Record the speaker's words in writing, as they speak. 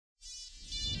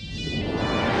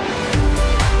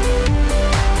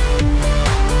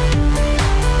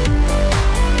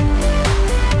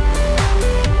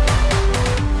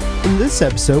this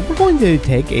episode, we're going to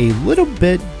take a little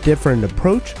bit different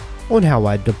approach on how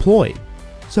I deploy.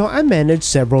 So I manage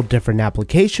several different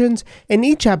applications, and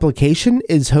each application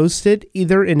is hosted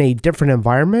either in a different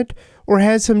environment or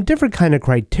has some different kind of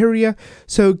criteria,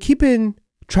 so keeping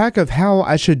track of how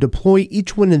I should deploy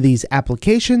each one of these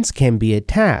applications can be a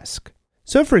task.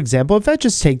 So for example, if I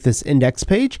just take this index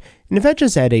page, and if I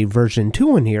just add a version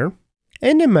 2 in here,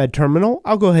 and in my terminal,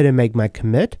 I'll go ahead and make my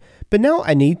commit, but now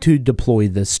I need to deploy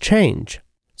this change.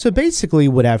 So basically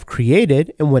what I've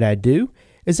created and what I do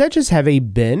is I just have a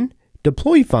bin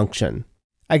deploy function.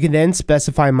 I can then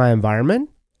specify my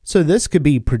environment. So this could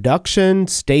be production,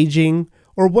 staging,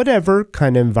 or whatever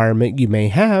kind of environment you may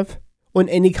have. On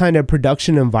any kind of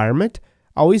production environment,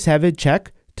 I always have it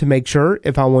check to make sure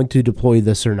if I want to deploy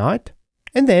this or not.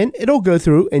 And then it'll go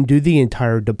through and do the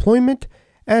entire deployment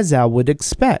as I would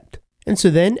expect. And so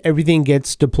then everything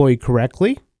gets deployed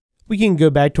correctly. We can go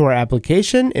back to our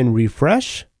application and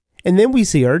refresh, and then we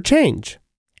see our change.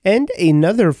 And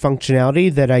another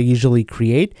functionality that I usually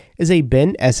create is a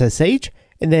bin SSH,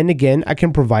 and then again I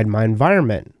can provide my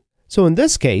environment. So in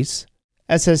this case,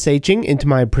 SSHing into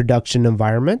my production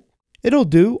environment, it'll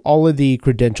do all of the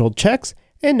credential checks,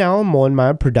 and now I'm on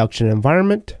my production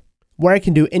environment where I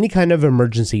can do any kind of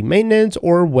emergency maintenance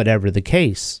or whatever the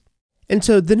case. And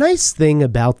so the nice thing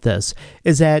about this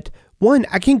is that, one,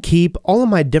 I can keep all of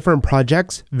my different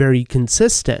projects very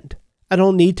consistent. I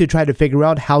don't need to try to figure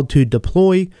out how to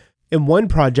deploy in one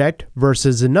project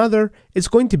versus another. It's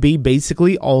going to be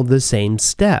basically all the same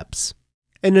steps.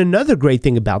 And another great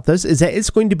thing about this is that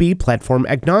it's going to be platform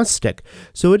agnostic.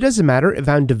 So it doesn't matter if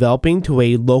I'm developing to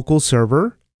a local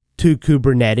server, to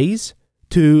Kubernetes,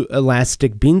 to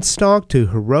Elastic Beanstalk, to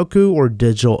Heroku, or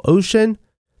DigitalOcean.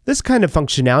 This kind of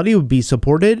functionality would be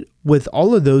supported with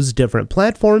all of those different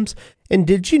platforms. And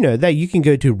did you know that you can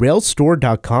go to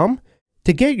railsstore.com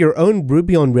to get your own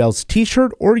Ruby on Rails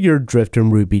t-shirt or your Drift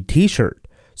and Ruby t-shirt?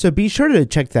 So be sure to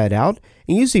check that out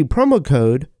and use the promo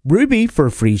code RUBY for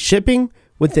free shipping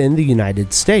within the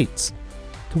United States.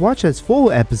 To watch this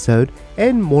full episode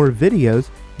and more videos,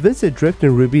 visit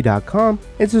driftandruby.com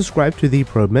and subscribe to the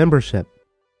Pro membership.